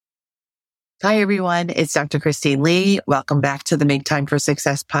Hi, everyone. It's Dr. Christine Lee. Welcome back to the Make Time for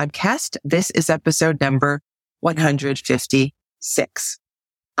Success podcast. This is episode number 156.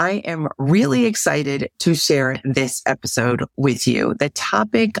 I am really excited to share this episode with you. The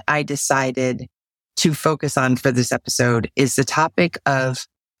topic I decided to focus on for this episode is the topic of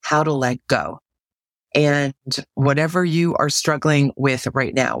how to let go. And whatever you are struggling with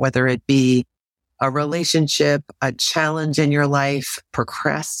right now, whether it be a relationship, a challenge in your life,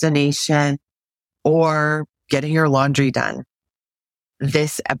 procrastination, or getting your laundry done,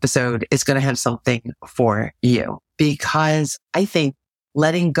 this episode is going to have something for you, because I think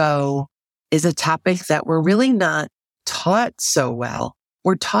letting go is a topic that we're really not taught so well.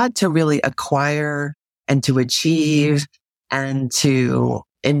 We're taught to really acquire and to achieve and to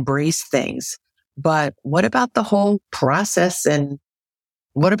embrace things. But what about the whole process, and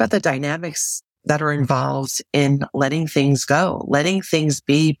what about the dynamics that are involved in letting things go, letting things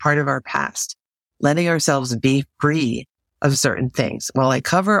be part of our past, letting ourselves be free of certain things? Well, I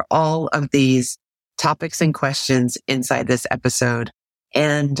cover all of these topics and questions inside this episode,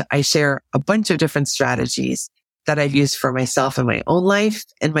 and I share a bunch of different strategies that I've used for myself in my own life,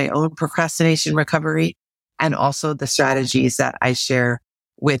 in my own procrastination recovery, and also the strategies that I share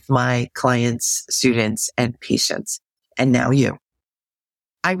with my clients, students, and patients, and now you.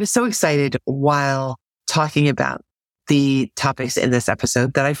 I was so excited while talking about the topics in this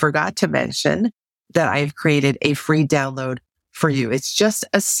episode that I forgot to mention that I've created a free download for you. It's just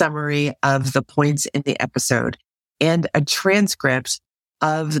a summary of the points in the episode and a transcript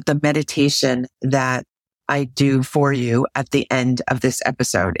of the meditation that I do for you at the end of this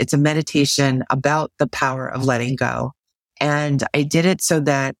episode. It's a meditation about the power of letting go. And I did it so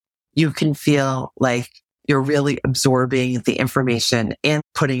that you can feel like you're really absorbing the information and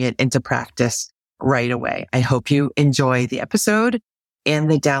putting it into practice right away. I hope you enjoy the episode and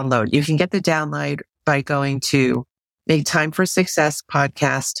the download. You can get the download by going to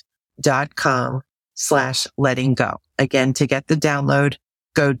maketimeforsuccesspodcast.com/letting go. Again, to get the download,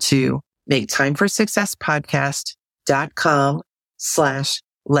 go to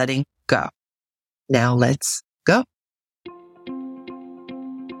maketimeforsuccesspodcast.com/letting go. Now let's go.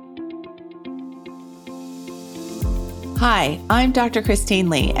 Hi, I'm Dr. Christine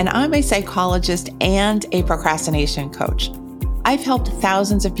Lee, and I'm a psychologist and a procrastination coach. I've helped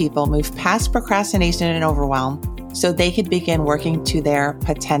thousands of people move past procrastination and overwhelm so they could begin working to their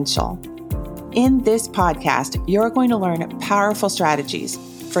potential. In this podcast, you're going to learn powerful strategies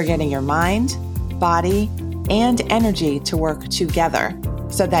for getting your mind, body, and energy to work together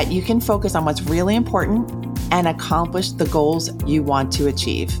so that you can focus on what's really important and accomplish the goals you want to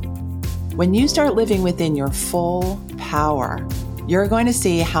achieve. When you start living within your full power, you're going to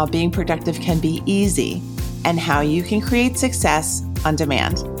see how being productive can be easy and how you can create success on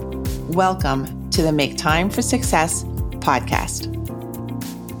demand. Welcome to the Make Time for Success podcast.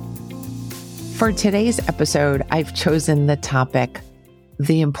 For today's episode, I've chosen the topic,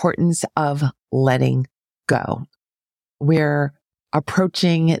 the importance of letting go. We're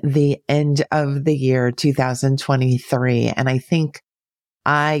approaching the end of the year 2023, and I think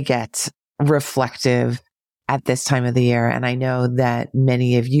I get reflective at this time of the year. And I know that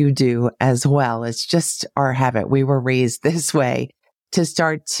many of you do as well. It's just our habit. We were raised this way to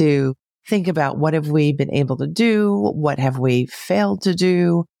start to think about what have we been able to do? What have we failed to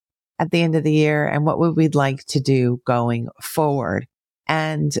do at the end of the year? And what would we like to do going forward?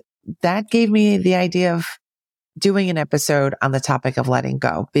 And that gave me the idea of doing an episode on the topic of letting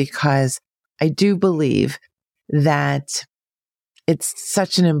go, because I do believe that it's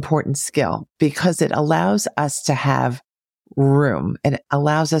such an important skill, because it allows us to have room. And it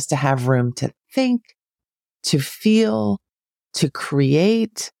allows us to have room to think, to feel, to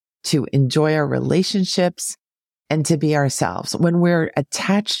create, to enjoy our relationships, and to be ourselves. When we're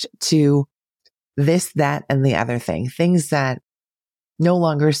attached to this, that, and the other thing, things that no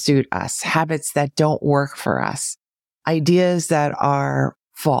longer suit us, habits that don't work for us, ideas that are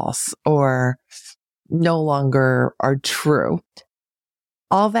false or no longer are true,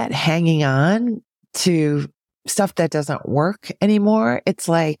 all that hanging on to stuff that doesn't work anymore, it's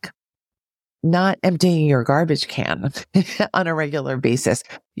like not emptying your garbage can on a regular basis.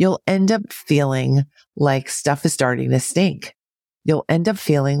 You'll end up feeling like stuff is starting to stink. You'll end up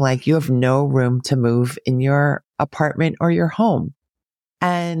feeling like you have no room to move in your apartment or your home.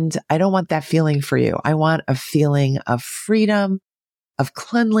 And I don't want that feeling for you. I want a feeling of freedom, of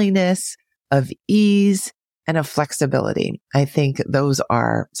cleanliness, of ease, and of flexibility. I think those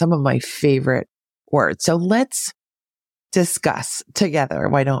are some of my favorite words. So let's discuss together,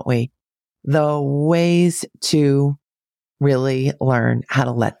 why don't we, the ways to really learn how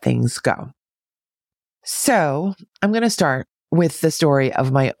to let things go. So I'm going to start with the story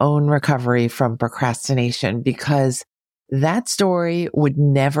of my own recovery from procrastination, because that story would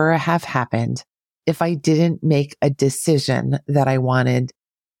never have happened if I didn't make a decision that I wanted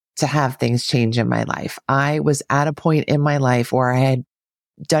to have things change in my life. I was at a point in my life where I had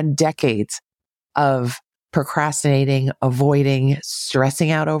done decades of procrastinating, avoiding, stressing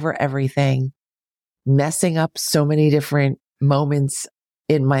out over everything, messing up so many different moments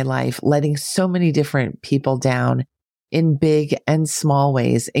in my life, letting so many different people down in big and small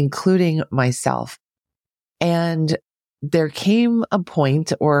ways, including myself. And there came a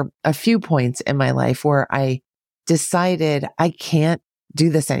point, or a few points in my life, where I decided I can't do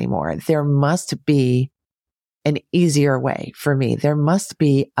this anymore. There must be an easier way for me. There must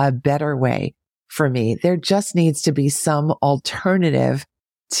be a better way for me. There just needs to be some alternative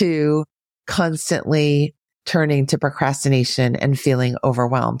to constantly turning to procrastination and feeling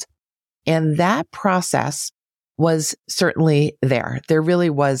overwhelmed. And that process was certainly there. There really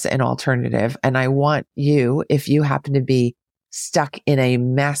was an alternative. And I want you, if you happen to be stuck in a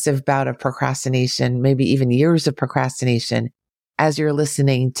massive bout of procrastination, maybe even years of procrastination, as you're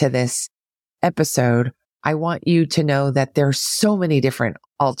listening to this episode, I want you to know that there's so many different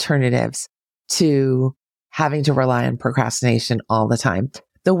alternatives to having to rely on procrastination all the time.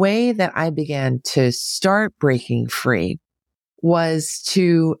 The way that I began to start breaking free was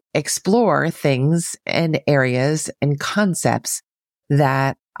to explore things and areas and concepts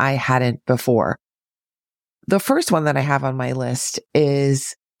that I hadn't before. The first one that I have on my list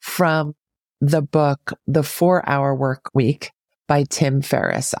is from the book, The 4-Hour Work Week by Tim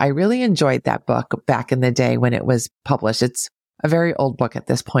Ferriss. I really enjoyed that book back in the day when it was published. It's a very old book at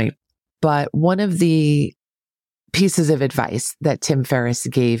this point, but one of the pieces of advice that Tim Ferriss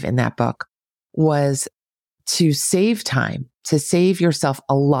gave in that book was to save time, to save yourself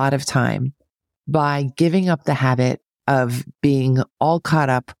a lot of time by giving up the habit of being all caught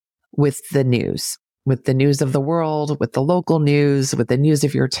up with the news of the world, with the local news, with the news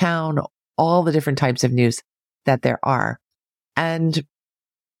of your town, all the different types of news that there are. And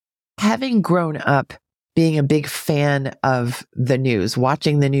having grown up being a big fan of the news,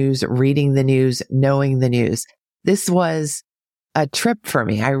 watching the news, reading the news, knowing the news, this was a trip for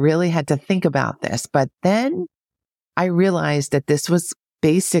me. I really had to think about this. But then I realized that this was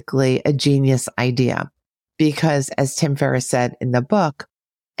basically a genius idea, because as Tim Ferriss said in the book,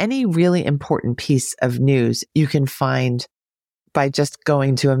 any really important piece of news you can find by just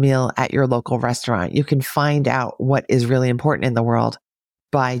going to a meal at your local restaurant. You can find out what is really important in the world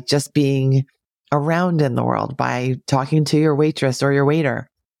by just being around in the world, by talking to your waitress or your waiter.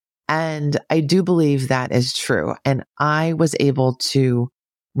 And I do believe that is true. And I was able to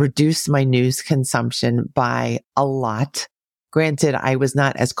reduce my news consumption by a lot. Granted, I was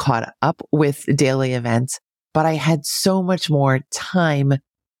not as caught up with daily events, but I had so much more time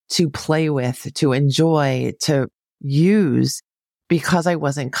to play with, to enjoy, to use, because I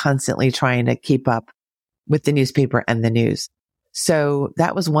wasn't constantly trying to keep up with the newspaper and the news. So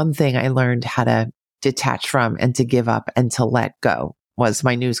that was one thing I learned how to detach from and to give up and to let go, was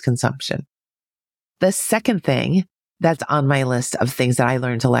my news consumption. The second thing that's on my list of things that I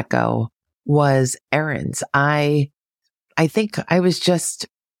learned to let go was errands. I think I was just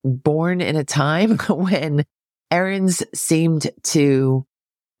born in a time when errands seemed to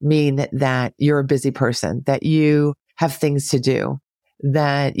mean that you're a busy person, that you have things to do,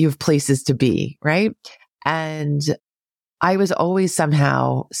 that you have places to be, right? And I was always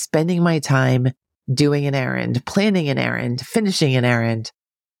somehow spending my time doing an errand, planning an errand, finishing an errand,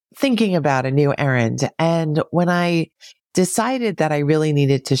 thinking about a new errand. And when I decided that I really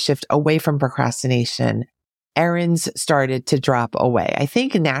needed to shift away from procrastination, errands started to drop away. I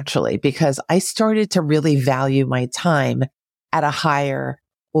think naturally, because I started to really value my time at a higher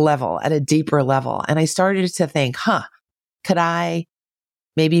level, at a deeper level. And I started to think, could I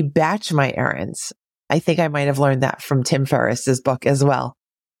maybe batch my errands? I think I might have learned that from Tim Ferriss's book as well.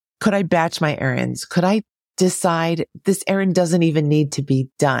 Could I batch my errands? Could I decide this errand doesn't even need to be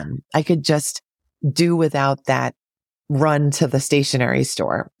done? I could just do without that run to the stationery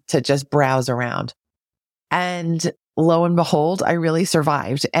store to just browse around. And lo and behold, I really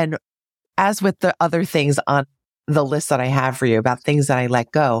survived. And as with the other things on the list that I have for you about things that I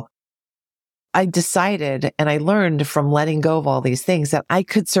let go, I decided and I learned from letting go of all these things that I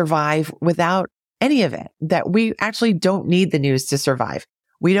could survive without any of it, that we actually don't need the news to survive.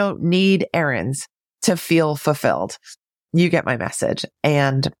 We don't need errands to feel fulfilled. You get my message,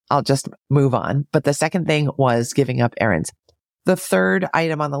 and I'll just move on. But the second thing was giving up errands. The third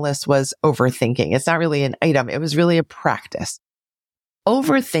item on the list was overthinking. It's not really an item. It was really a practice.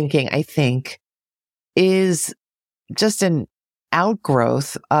 Overthinking, I think, is just an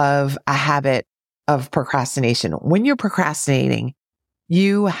outgrowth of a habit of procrastination. When you're procrastinating,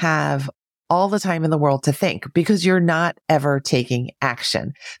 you have all the time in the world to think because you're not ever taking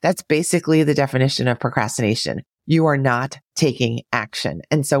action. That's basically the definition of procrastination. You are not taking action.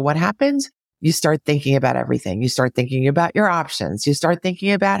 And so what happens? You start thinking about everything. You start thinking about your options. You start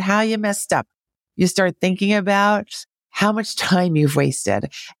thinking about how you messed up. You start thinking about how much time you've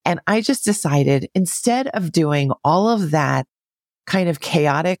wasted. And I just decided instead of doing all of that kind of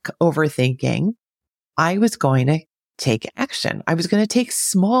chaotic overthinking, I was going to take action. I was going to take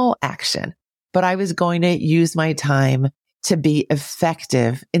small action, but I was going to use my time to be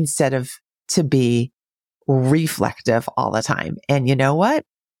effective instead of to be reflective all the time. And you know what?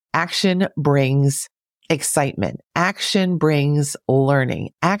 Action brings excitement. Action brings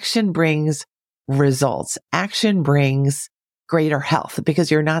learning. Action brings results. Action brings greater health because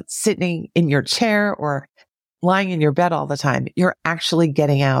you're not sitting in your chair or lying in your bed all the time. You're actually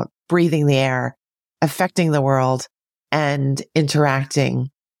getting out, breathing the air, affecting the world, and interacting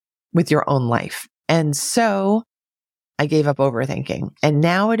with your own life. And so I gave up overthinking. And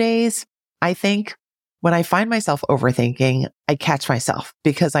nowadays, I think when I find myself overthinking, I catch myself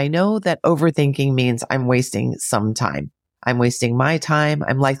because I know that overthinking means I'm wasting some time. I'm wasting my time.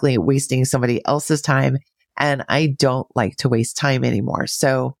 I'm likely wasting somebody else's time. And I don't like to waste time anymore.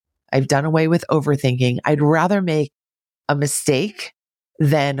 So I've done away with overthinking. I'd rather make a mistake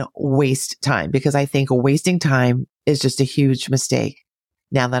than waste time because I think wasting time is just a huge mistake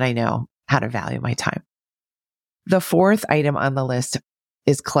now that I know how to value my time. The fourth item on the list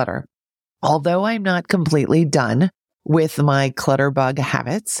is clutter. Although I'm not completely done with my clutter bug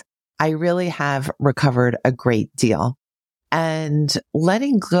habits, I really have recovered a great deal. And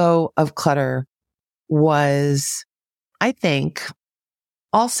letting go of clutter was, I think,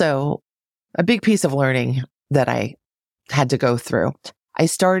 also a big piece of learning that I had to go through. I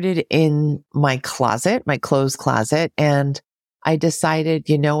started in my closet, my clothes closet, and I decided,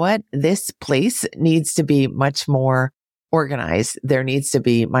 you know what? This place needs to be much more organized. There needs to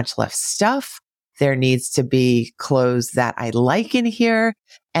be much less stuff. There needs to be clothes that I like in here.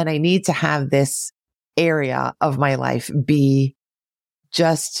 And I need to have this area of my life be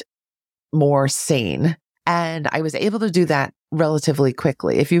just more sane. And I was able to do that relatively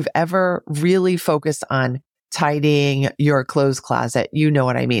quickly. If you've ever really focused on tidying your clothes closet, you know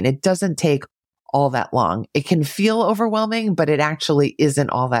what I mean. It doesn't take all that long. It can feel overwhelming, but it actually isn't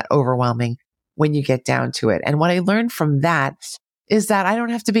all that overwhelming when you get down to it. And what I learned from that is that I don't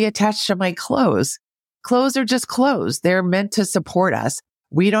have to be attached to my clothes. Clothes are just clothes. They're meant to support us.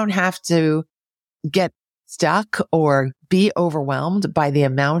 We don't have to get stuck or be overwhelmed by the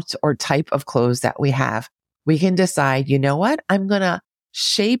amount or type of clothes that we have. We can decide, you know what? I'm going to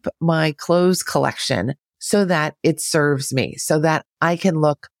shape my clothes collection so that it serves me, so that I can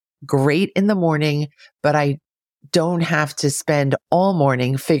look great in the morning, but I don't have to spend all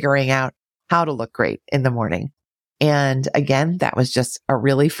morning figuring out how to look great in the morning. And again, that was just a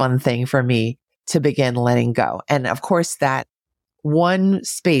really fun thing for me to begin letting go. And of course, that one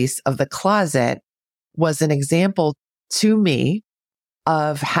space of the closet was an example to me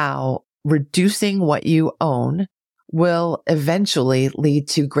of how reducing what you own will eventually lead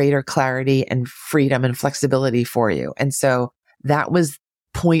to greater clarity and freedom and flexibility for you. And so that was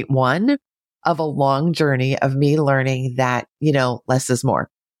point one of a long journey of me learning that, less is more.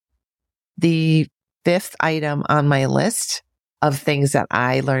 The fifth item on my list of things that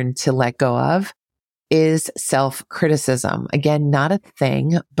I learned to let go of is self-criticism. Again, not a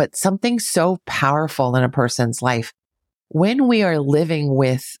thing, but something so powerful in a person's life. When we are living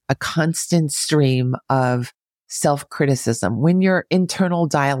with a constant stream of self-criticism, when your internal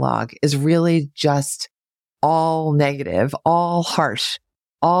dialogue is really just all negative, all harsh,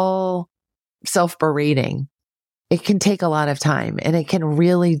 all self-berating, it can take a lot of time and it can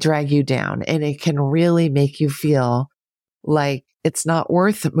really drag you down and it can really make you feel like it's not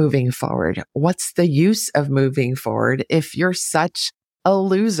worth moving forward. What's the use of moving forward if you're such a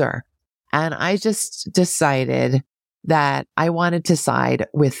loser? And I just decided that I wanted to side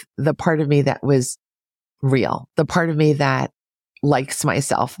with the part of me that was real, the part of me that likes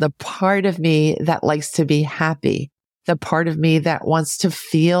myself, the part of me that likes to be happy, the part of me that wants to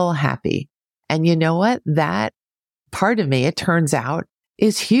feel happy. And you know what? That part of me, it turns out,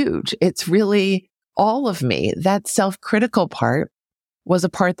 is huge. It's really all of me. That self-critical part was a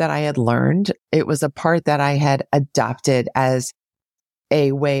part that I had learned. It was a part that I had adopted as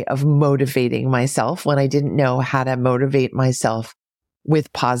a way of motivating myself when I didn't know how to motivate myself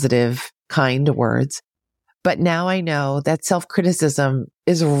with positive, kind words. But now I know that self-criticism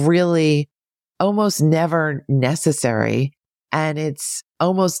is really almost never necessary, and it's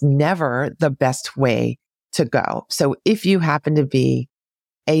almost never the best way to go. So if you happen to be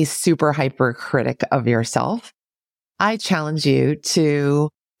a super hyper critic of yourself, I challenge you to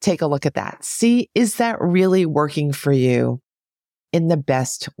take a look at that. See, is that really working for you in the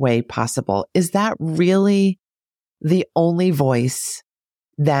best way possible? Is that really the only voice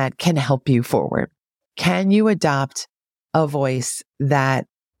that can help you forward? Can you adopt a voice that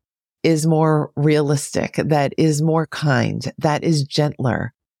is more realistic, that is more kind, that is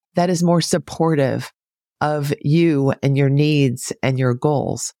gentler, that is more supportive of you and your needs and your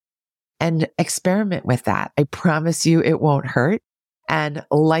goals? And experiment with that. I promise you it won't hurt. And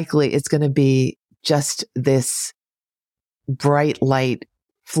likely it's going to be just this bright light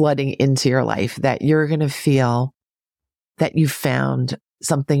flooding into your life that you're going to feel that you found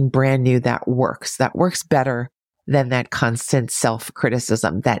something brand new that works better than that constant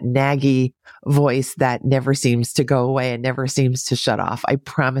self-criticism, that naggy voice that never seems to go away and never seems to shut off. I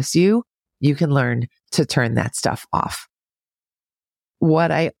promise you, you can learn to turn that stuff off.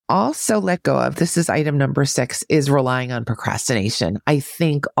 What I also let go of, this is item number 6, is relying on procrastination. I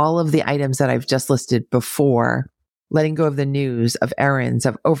think all of the items that I've just listed before, letting go of the news, of errands,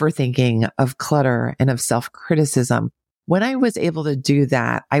 of overthinking, of clutter, and of self-criticism, when I was able to do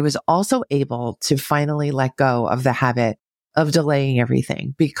that, I was also able to finally let go of the habit of delaying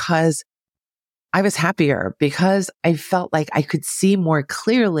everything because I was happier, because I felt like I could see more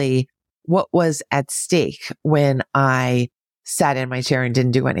clearly what was at stake when I sat in my chair and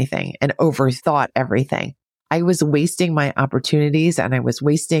didn't do anything and overthought everything. I was wasting my opportunities and I was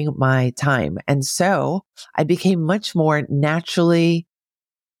wasting my time. And so I became much more naturally,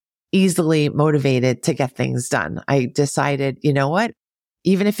 easily motivated to get things done. I decided, you know what?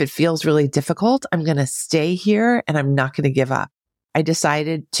 Even if it feels really difficult, I'm going to stay here and I'm not going to give up. I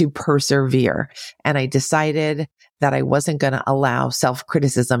decided to persevere, and I decided that I wasn't going to allow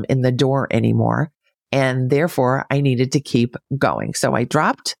self-criticism in the door anymore. And therefore I needed to keep going. So I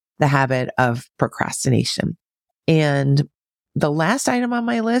dropped the habit of procrastination. And the last item on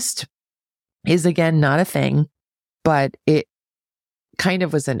my list is, again, not a thing, but it kind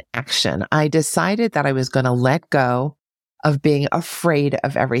of was an action. I decided that I was going to let go of being afraid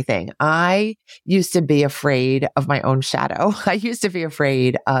of everything. I used to be afraid of my own shadow. I used to be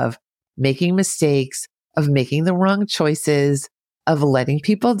afraid of making mistakes, of making the wrong choices, of letting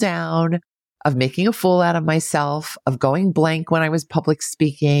people down, of making a fool out of myself, of going blank when I was public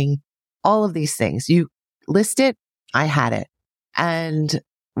speaking, all of these things. You list it, I had it. And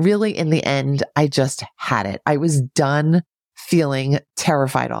really, in the end, I just had it. I was done feeling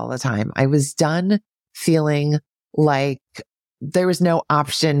terrified all the time. I was done feeling like there was no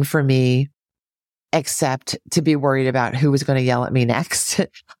option for me except to be worried about who was going to yell at me next.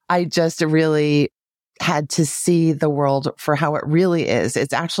 I just really had to see the world for how it really is.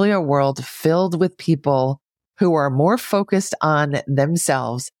 It's actually a world filled with people who are more focused on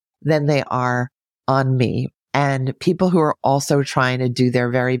themselves than they are on me, and people who are also trying to do their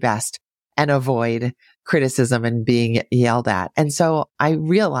very best and avoid criticism and being yelled at. And so I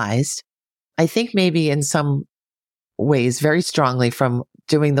realized, I think maybe in some ways very strongly from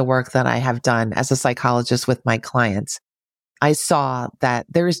doing the work that I have done as a psychologist with my clients, I saw that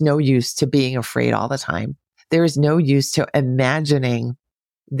there is no use to being afraid all the time. There is no use to imagining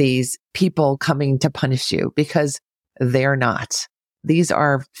these people coming to punish you, because they're not. These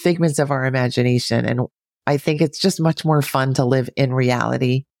are figments of our imagination. And I think it's just much more fun to live in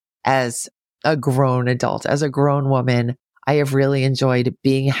reality as a grown adult, as a grown woman. I have really enjoyed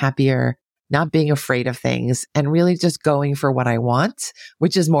being happier, not being afraid of things, and really just going for what I want,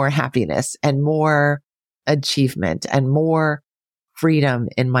 which is more happiness and more achievement and more freedom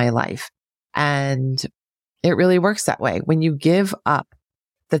in my life. And it really works that way. When you give up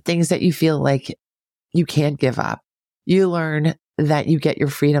the things that you feel like you can't give up, you learn that you get your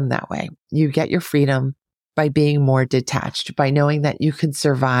freedom that way. You get your freedom by being more detached, by knowing that you can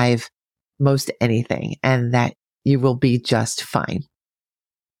survive most anything and that you will be just fine.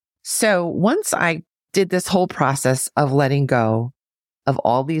 So once I did this whole process of letting go of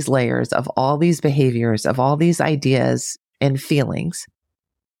all these layers, of all these behaviors, of all these ideas and feelings,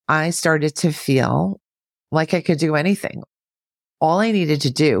 I started to feel like I could do anything. All I needed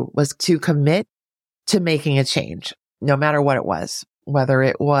to do was to commit to making a change, no matter what it was, whether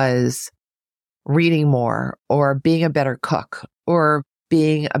it was reading more or being a better cook or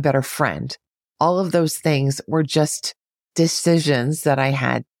being a better friend. All of those things were just decisions that I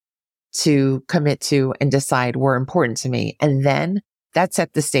had to commit to and decide were important to me. And then that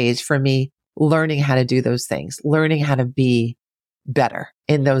set the stage for me learning how to do those things, learning how to be better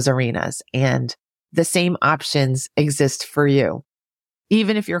in those arenas. And the same options exist for you,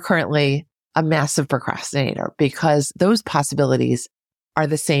 even if you're currently a massive procrastinator, because those possibilities are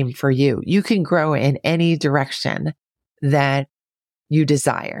the same for you. You can grow in any direction that you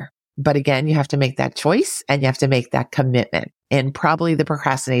desire. But again, you have to make that choice and you have to make that commitment. And probably the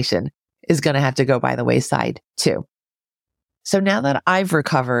procrastination is going to have to go by the wayside too. So now that I've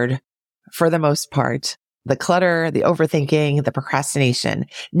recovered, for the most part, the clutter, the overthinking, the procrastination,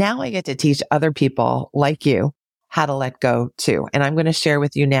 now I get to teach other people like you how to let go too. And I'm going to share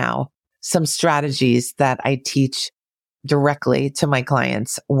with you now some strategies that I teach directly to my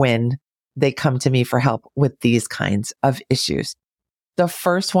clients when they come to me for help with these kinds of issues. The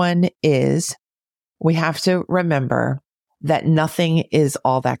first one is we have to remember that nothing is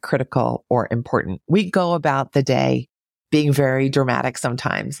all that critical or important. We go about the day being very dramatic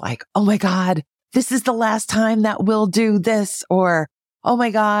sometimes, like, oh my God, this is the last time that we'll do this, or, oh my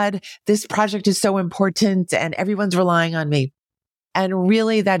God, this project is so important and everyone's relying on me. And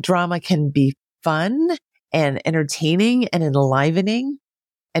really that drama can be fun and entertaining and enlivening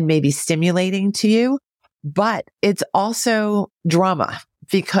and maybe stimulating to you, but it's also drama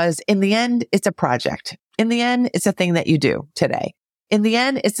because in the end, it's a project. In the end, it's a thing that you do today. In the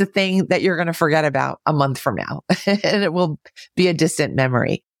end, it's a thing that you're going to forget about a month from now and it will be a distant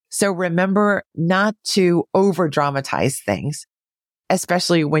memory. So remember not to over dramatize things,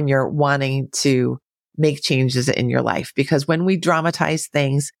 especially when you're wanting to make changes in your life, because when we dramatize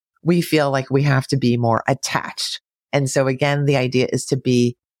things, we feel like we have to be more attached. And so again, the idea is to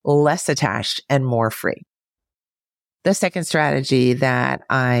be less attached and more free. The second strategy that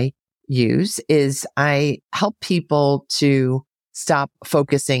I use is I help people to stop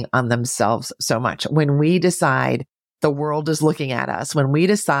focusing on themselves so much. When we decide the world is looking at us, when we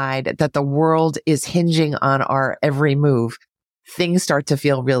decide that the world is hinging on our every move, things start to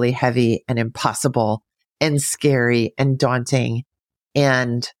feel really heavy and impossible and scary and daunting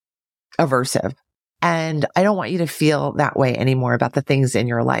and aversive. And I don't want you to feel that way anymore about the things in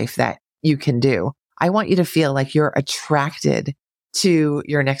your life that you can do. I want you to feel like you're attracted to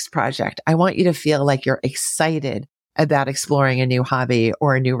your next project. I want you to feel like you're excited about exploring a new hobby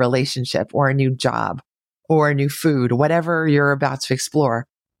or a new relationship or a new job or a new food, whatever you're about to explore.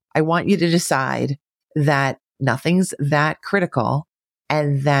 I want you to decide that nothing's that critical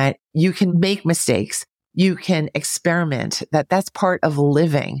and that you can make mistakes. You can experiment, that that's part of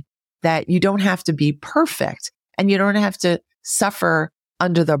living, that you don't have to be perfect and you don't have to suffer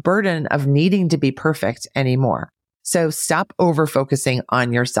under the burden of needing to be perfect anymore. So stop over focusing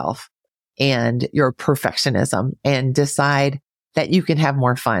on yourself and your perfectionism and decide that you can have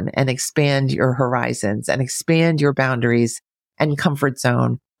more fun and expand your horizons and expand your boundaries and comfort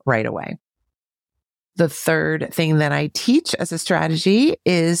zone right away. The third thing that I teach as a strategy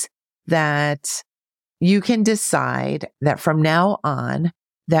is that you can decide that from now on,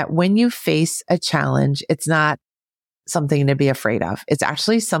 that when you face a challenge, it's not something to be afraid of. It's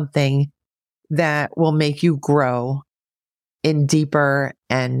actually something that will make you grow in deeper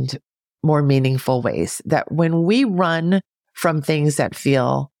and more meaningful ways. That when we run from things that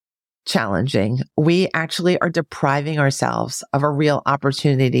feel challenging, we actually are depriving ourselves of a real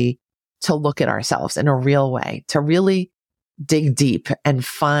opportunity to look at ourselves in a real way, to really dig deep and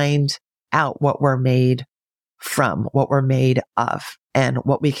find out what we're made from, what we're made of, and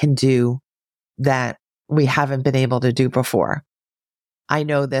what we can do that we haven't been able to do before. I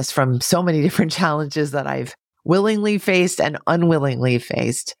know this from so many different challenges that I've willingly faced and unwillingly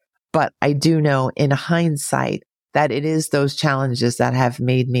faced, but I do know in hindsight that it is those challenges that have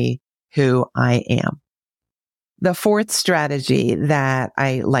made me who I am. The fourth strategy that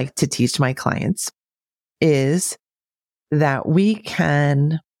I like to teach my clients is that we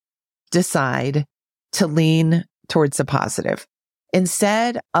can decide to lean towards the positive.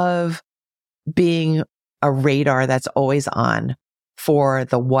 Instead of being a radar that's always on for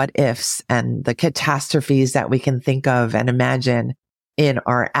the what ifs and the catastrophes that we can think of and imagine in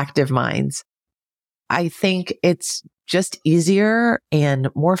our active minds, I think it's just easier and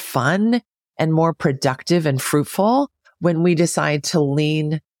more fun and more productive and fruitful when we decide to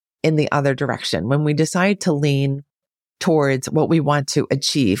lean in the other direction, when we decide to lean towards what we want to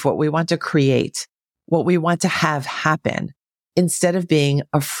achieve, what we want to create, what we want to have happen, instead of being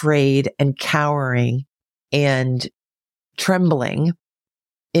afraid and cowering and trembling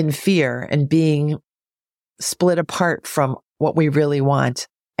in fear and being split apart from what we really want.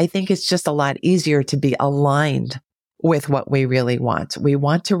 I think it's just a lot easier to be aligned with what we really want. We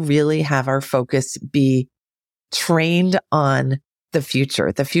want to really have our focus be trained on the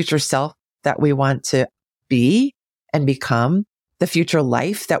future self that we want to be and become, the future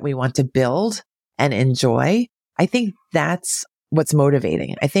life that we want to build and enjoy, I think that's what's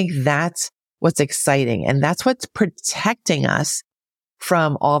motivating. I think that's what's exciting. And that's what's protecting us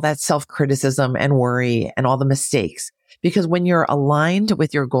from all that self-criticism and worry and all the mistakes. Because when you're aligned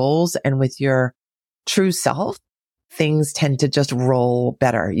with your goals and with your true self, things tend to just roll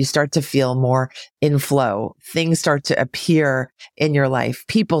better. You start to feel more in flow. Things start to appear in your life.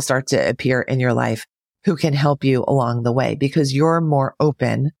 People start to appear in your life who can help you along the way because you're more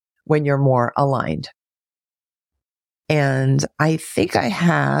open when you're more aligned. And I think I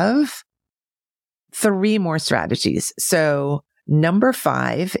have 3 more strategies. So number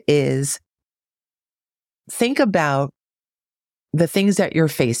 5 is think about the things that you're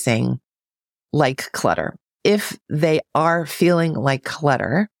facing like clutter. If they are feeling like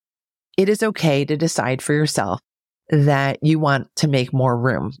clutter, it is okay to decide for yourself that you want to make more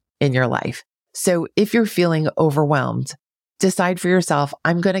room in your life. So if you're feeling overwhelmed, decide for yourself,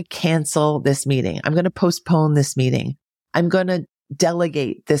 I'm going to cancel this meeting. I'm going to postpone this meeting. I'm going to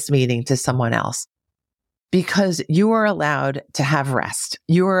delegate this meeting to someone else because you are allowed to have rest.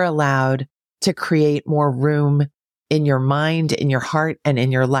 You are allowed to create more room in your mind, in your heart, and in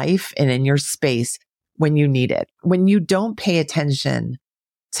your life and in your space when you need it. When you don't pay attention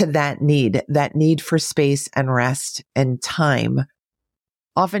to that need for space and rest and time,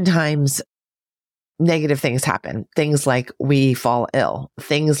 oftentimes negative things happen. Things like we fall ill.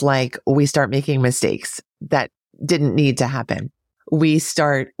 Things like we start making mistakes that didn't need to happen. We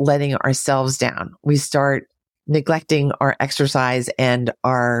start letting ourselves down. We start neglecting our exercise and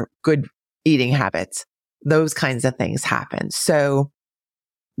our good eating habits. Those kinds of things happen. So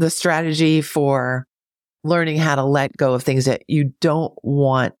the strategy for learning how to let go of things that you don't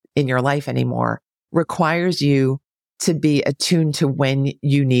want in your life anymore requires you to be attuned to when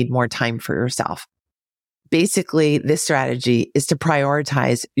you need more time for yourself. Basically, this strategy is to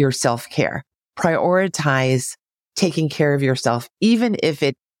prioritize your self-care. Prioritize taking care of yourself, even if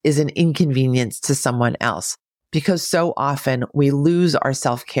it is an inconvenience to someone else, because so often we lose our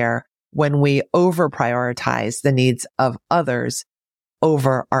self-care when we over-prioritize the needs of others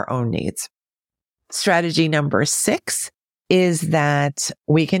over our own needs. Strategy number 6 is that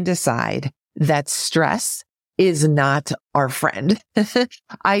we can decide that stress is not our friend.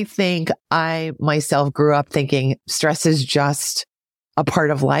 I think I myself grew up thinking stress is just a part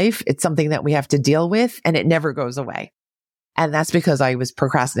of life. It's something that we have to deal with and it never goes away. And that's because I was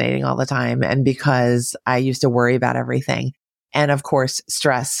procrastinating all the time and because I used to worry about everything. And of course,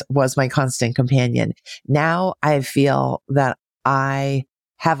 stress was my constant companion. Now I feel that I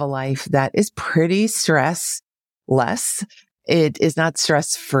have a life that is pretty stress-less. It is not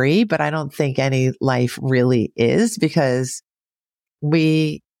stress-free, but I don't think any life really is because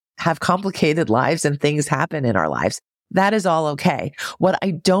we have complicated lives and things happen in our lives. That is all okay. What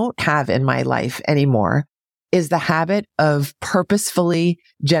I don't have in my life anymore is the habit of purposefully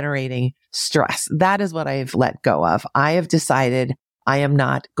generating stress. That is what I've let go of. I have decided I am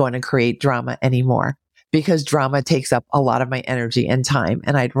not going to create drama anymore because drama takes up a lot of my energy and time.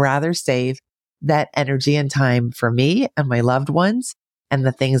 And I'd rather save that energy and time for me and my loved ones and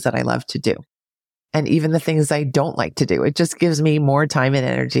the things that I love to do. And even the things I don't like to do. It just gives me more time and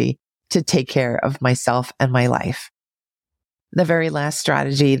energy to take care of myself and my life. The very last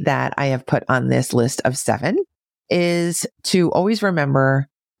strategy that I have put on this list of 7 is to always remember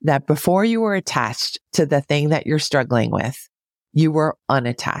that before you were attached to the thing that you're struggling with, you were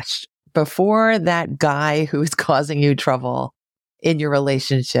unattached. Before that guy who is causing you trouble in your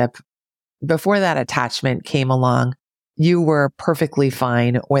relationship, before that attachment came along, you were perfectly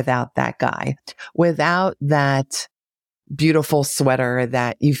fine without that guy, without that beautiful sweater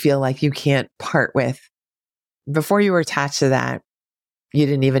that you feel like you can't part with. Before you were attached to that, you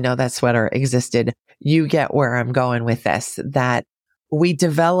didn't even know that sweater existed. You get where I'm going with this, that we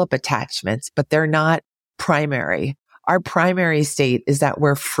develop attachments, but they're not primary. Our primary state is that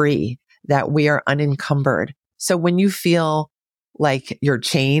we're free, that we are unencumbered. So when you feel like you're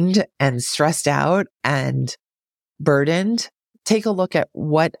chained and stressed out and burdened, take a look at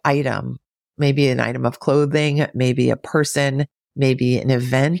what item, maybe an item of clothing, maybe a person, maybe an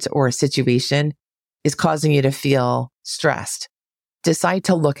event or a situation is causing you to feel stressed. Decide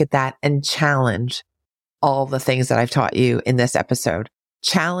to look at that and challenge all the things that I've taught you in this episode.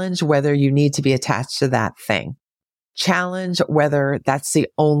 Challenge whether you need to be attached to that thing. Challenge whether that's the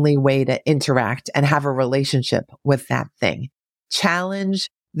only way to interact and have a relationship with that thing. Challenge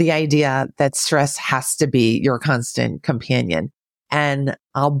the idea that stress has to be your constant companion. And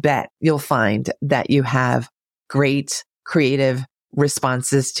I'll bet you'll find that you have great creative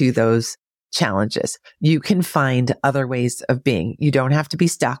responses to those challenges. You can find other ways of being. You don't have to be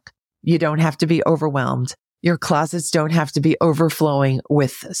stuck. You don't have to be overwhelmed. Your closets don't have to be overflowing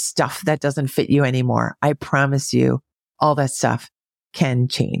with stuff that doesn't fit you anymore. I promise you, all that stuff can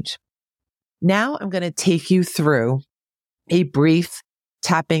change. Now I'm going to take you through a brief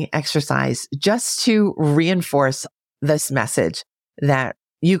tapping exercise just to reinforce this message that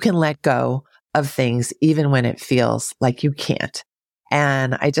you can let go of things even when it feels like you can't.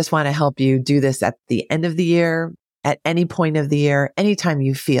 And I just want to help you do this at the end of the year, at any point of the year, anytime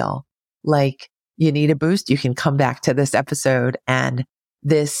you feel like you need a boost, you can come back to this episode and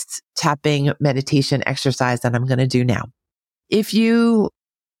this tapping meditation exercise that I'm going to do now. If you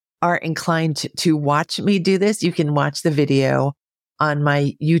are inclined to watch me do this, you can watch the video on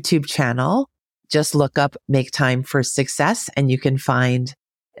my YouTube channel. Just look up Make Time for Success and you can find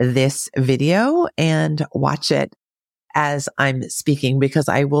this video and watch it as I'm speaking, because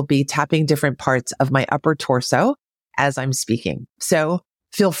I will be tapping different parts of my upper torso as I'm speaking. So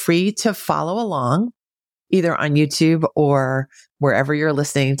feel free to follow along either on YouTube or wherever you're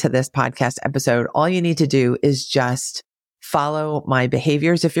listening to this podcast episode. All you need to do is just follow my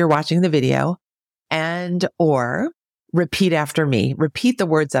behaviors if you're watching the video, and or repeat after me. Repeat the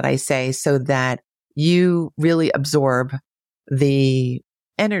words that I say so that you really absorb the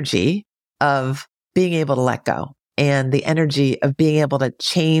energy of being able to let go and the energy of being able to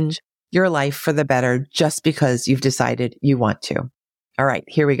change your life for the better just because you've decided you want to. All right,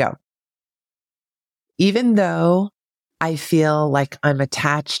 here we go. Even though I feel like I'm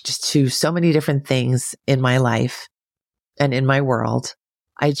attached to so many different things in my life and in my world,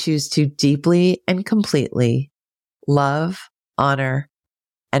 I choose to deeply and completely love, honor,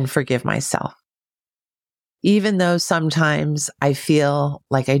 and forgive myself. Even though sometimes I feel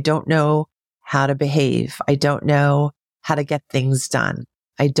like I don't know how to behave, I don't know how to get things done,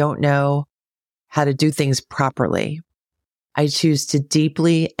 I don't know how to do things properly, I choose to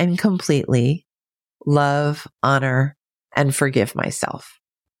deeply and completely love, honor, and forgive myself.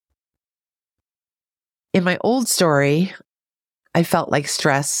 In my old story, I felt like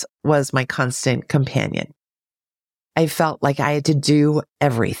stress was my constant companion. I felt like I had to do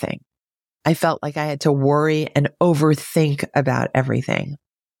everything. I felt like I had to worry and overthink about everything.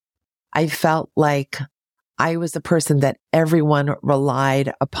 I felt like I was the person that everyone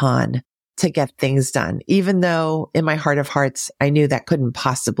relied upon to get things done, even though in my heart of hearts, I knew that couldn't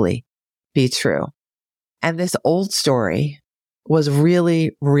possibly be true. And this old story was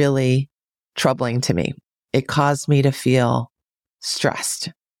really, really troubling to me. It caused me to feel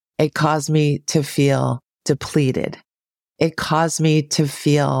stressed. It caused me to feel depleted. It caused me to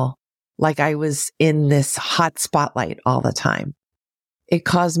feel like I was in this hot spotlight all the time. It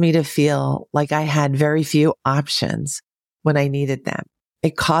caused me to feel like I had very few options when I needed them.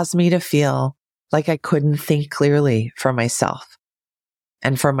 It caused me to feel like I couldn't think clearly for myself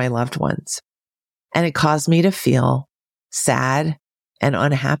and for my loved ones. And it caused me to feel sad and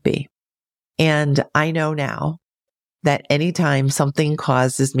unhappy. And I know now that anytime something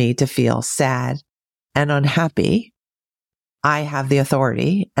causes me to feel sad and unhappy, I have the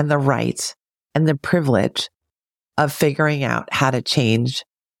authority and the right and the privilege of figuring out how to change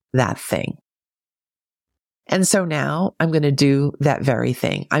that thing. And so now I'm going to do that very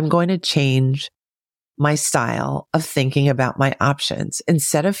thing. I'm going to change my style of thinking about my options.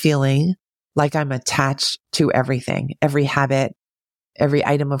 Instead of feeling like I'm attached to everything, every habit, every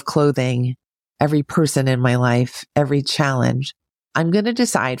item of clothing, every person in my life, every challenge, I'm going to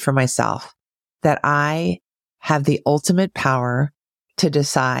decide for myself that I have the ultimate power to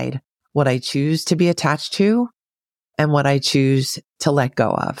decide what I choose to be attached to and what I choose to let go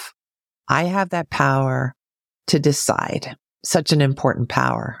of. I have that power to decide. Such an important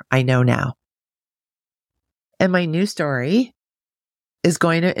power, I know now. And my new story is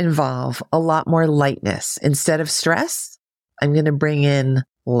going to involve a lot more lightness. Instead of stress, I'm going to bring in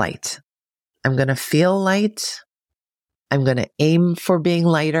light. I'm going to feel light. I'm going to aim for being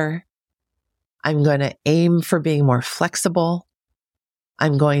lighter. I'm going to aim for being more flexible.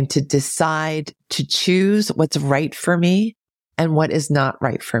 I'm going to decide to choose what's right for me and what is not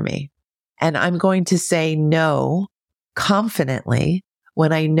right for me. And I'm going to say no confidently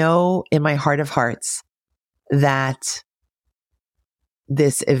when I know in my heart of hearts that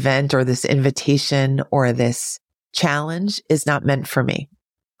this event or this invitation or this challenge is not meant for me.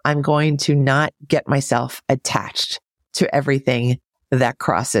 I'm going to not get myself attached to everything that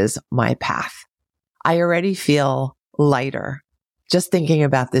crosses my path. I already feel lighter just thinking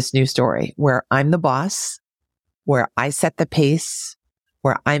about this new story where I'm the boss, where I set the pace,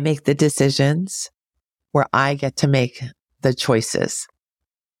 where I make the decisions, where I get to make the choices.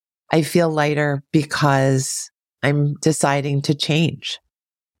 I feel lighter because I'm deciding to change.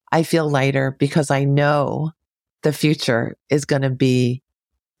 I feel lighter because I know the future is going to be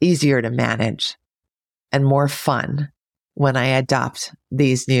easier to manage and more fun when I adopt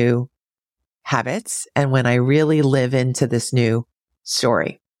these new habits and when I really live into this new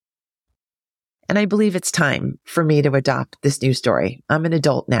story. And I believe it's time for me to adopt this new story. I'm an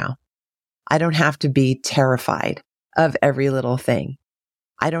adult now. I don't have to be terrified of every little thing.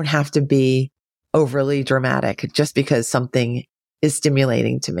 I don't have to be overly dramatic just because something is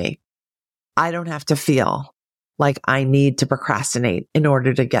stimulating to me. I don't have to feel like I need to procrastinate in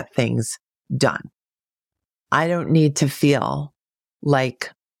order to get things done. I don't need to feel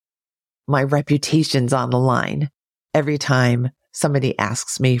like my reputation's on the line every time somebody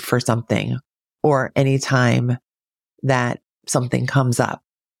asks me for something or anytime that something comes up.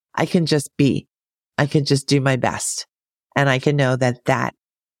 I can just be. I can just do my best. And I can know that that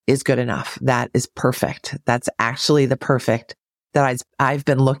is good enough. That is perfect. That's actually the perfect that I've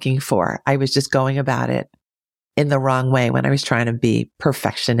been looking for. I was just going about it in the wrong way when I was trying to be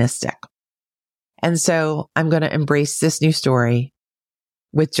perfectionistic. And so I'm going to embrace this new story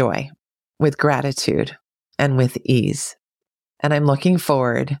with joy, with gratitude, and with ease. And I'm looking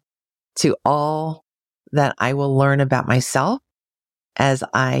forward to all that I will learn about myself as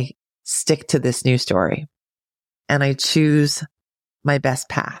I stick to this new story. And I choose my best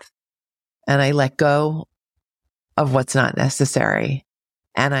path. And I let go of what's not necessary.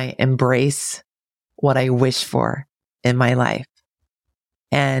 And I embrace what I wish for in my life.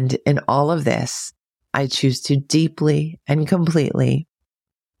 And in all of this, I choose to deeply and completely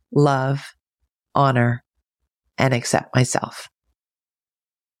love, honor, and accept myself.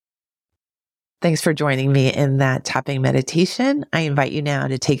 Thanks for joining me in that tapping meditation. I invite you now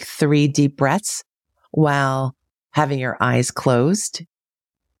to take 3 deep breaths while having your eyes closed,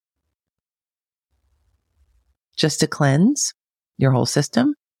 just to cleanse your whole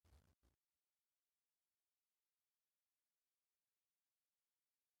system.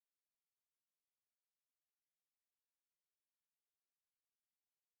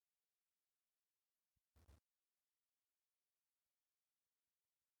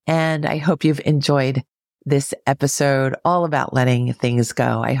 And I hope you've enjoyed this episode all about letting things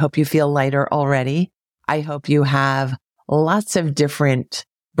go. I hope you feel lighter already. I hope you have lots of different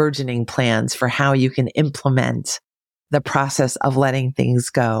burgeoning plans for how you can implement the process of letting things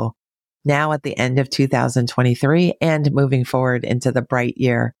go now at the end of 2023 and moving forward into the bright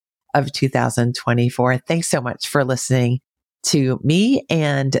year of 2024. Thanks so much for listening to me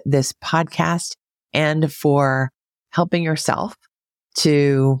and this podcast and for helping yourself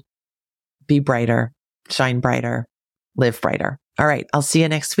to be brighter, shine brighter, live brighter. All right. I'll see you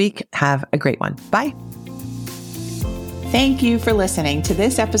next week. Have a great one. Bye. Thank you for listening to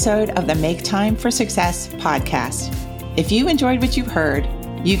this episode of the Make Time for Success podcast. If you enjoyed what you've heard,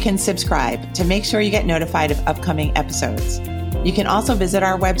 you can subscribe to make sure you get notified of upcoming episodes. You can also visit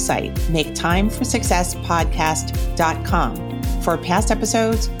our website, maketimeforsuccesspodcast.com, for past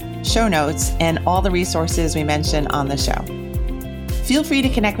episodes, show notes, and all the resources we mention on the show. Feel free to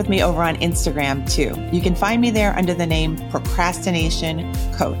connect with me over on Instagram too. You can find me there under the name Procrastination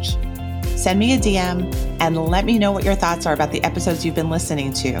Coach. Send me a DM and let me know what your thoughts are about the episodes you've been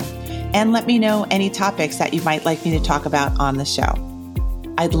listening to. And let me know any topics that you might like me to talk about on the show.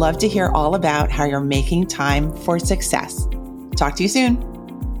 I'd love to hear all about how you're making time for success. Talk to you soon.